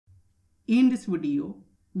In this video,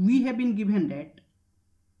 we have been given that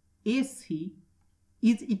AC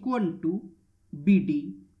is equal to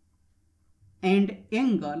BD and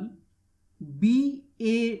angle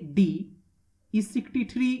BAD is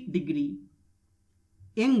 63 degree.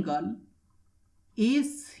 Angle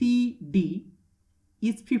ACD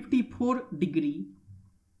is 54 degree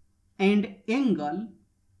and angle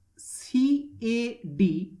CAD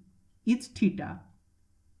is theta.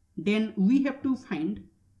 Then we have to find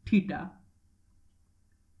theta.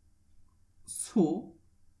 So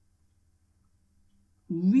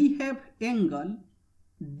we have angle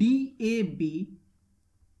DAB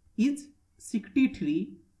is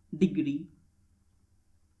 63 degree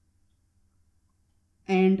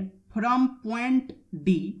and from point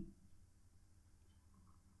D,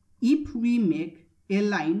 if we make a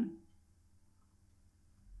line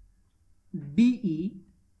DE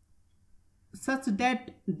such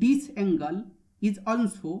that this angle is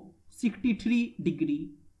also 63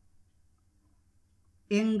 degree,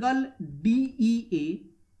 angle DEA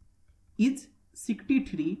is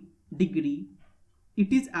 63 degree.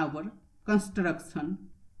 It is our construction.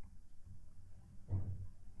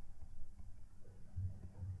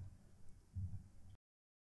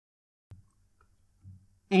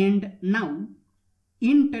 And now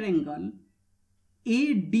in triangle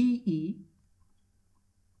ADE,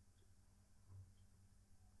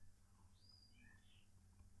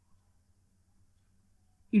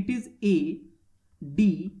 it is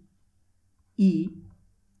ADE.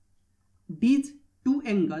 These two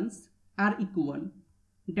angles are equal,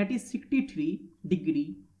 that is 63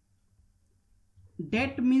 degree.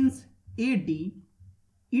 That means AD,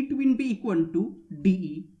 it will be equal to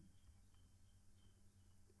DE.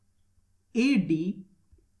 AD,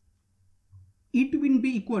 it will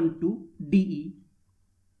be equal to DE,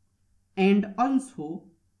 and also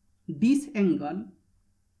this angle,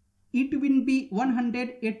 it will be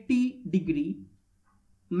 180 degree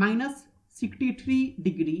minus 63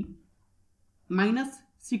 degree minus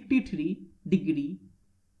 63 degree,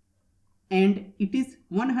 and it is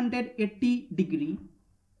 180 degree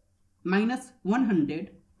minus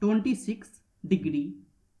 126 degree.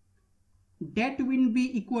 That will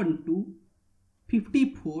be equal to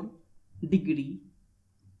 54 degree.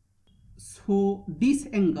 So this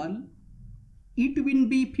angle, it will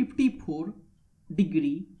be 54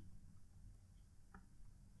 degree,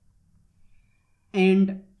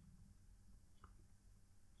 and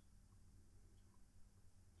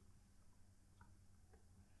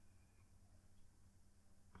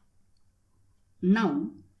now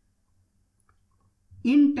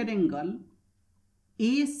in triangle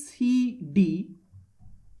ACD,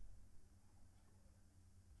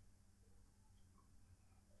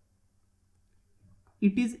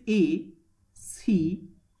 it is ACD,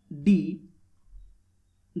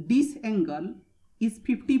 this angle is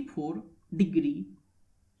 54 degree,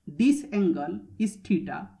 this angle is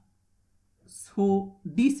theta. So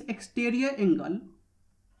this exterior angle,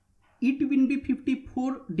 it will be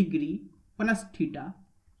 54 degree plus theta,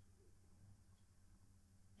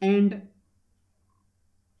 and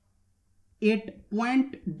at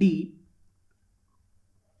point D,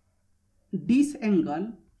 this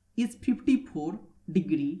angle is 54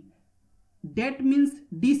 degree. That means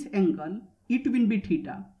this angle, it will be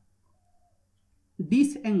theta.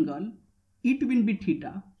 This angle, it will be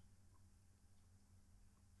theta.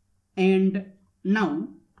 And now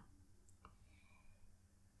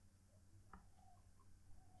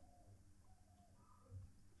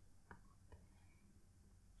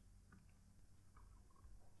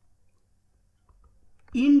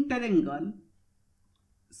in triangle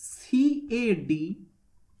CAD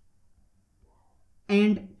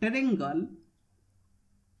and triangle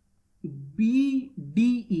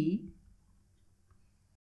BDE,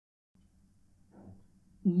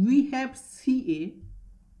 we have CA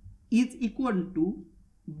is equal to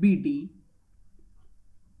BD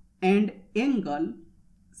and angle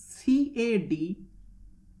CAD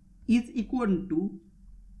is equal to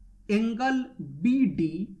angle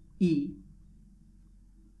BDE,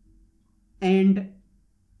 and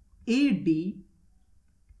AD,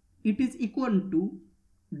 it is equal to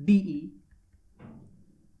DE.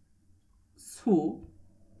 So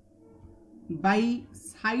by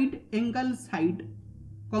side angle side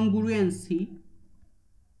congruency,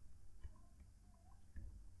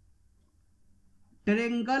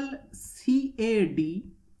 triangle CAD,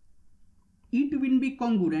 it will be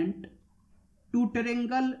congruent to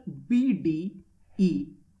triangle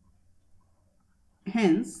BDE.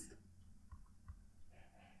 Hence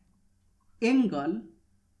angle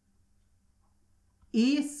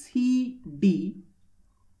ACD,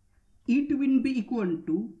 it will be equal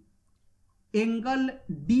to angle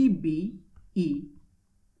DBE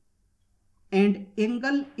and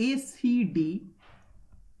angle ACD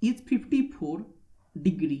is 54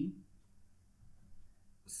 degree.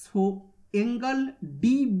 So angle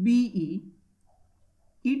DBE,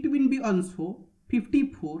 it will be also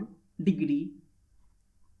 54 degree,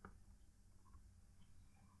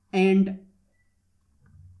 and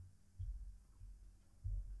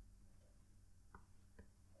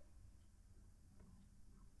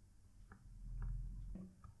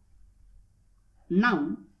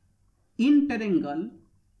now in triangle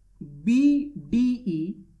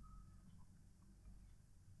BDE,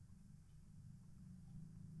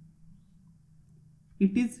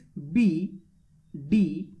 it is BDE,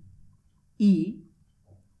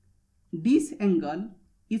 this angle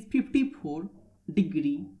is 54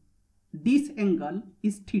 degree, this angle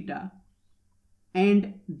is theta,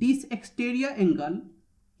 and this exterior angle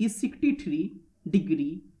is 63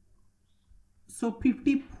 degree. So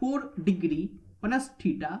 54 degree plus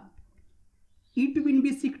theta, it will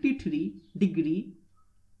be 63 degree,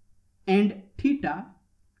 and theta,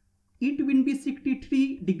 it will be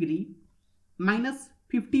 63 degree minus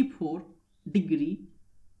 54 degree.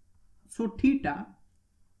 So theta,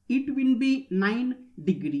 it will be 9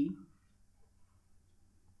 degree.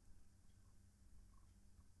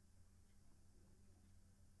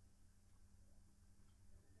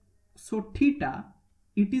 So theta,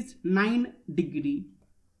 it is 9 degree.